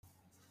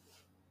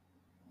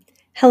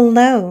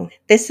Hello,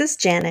 this is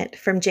Janet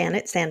from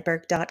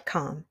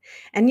janetsandberg.com,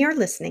 and you're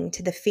listening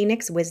to the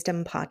Phoenix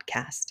Wisdom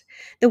Podcast,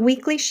 the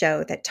weekly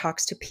show that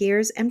talks to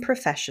peers and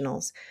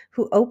professionals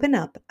who open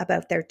up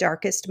about their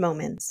darkest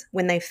moments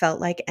when they felt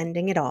like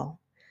ending it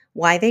all,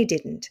 why they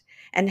didn't,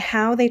 and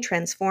how they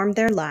transformed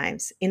their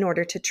lives in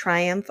order to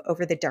triumph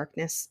over the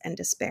darkness and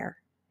despair.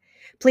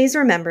 Please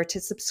remember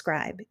to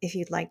subscribe if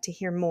you'd like to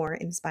hear more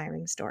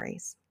inspiring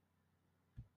stories.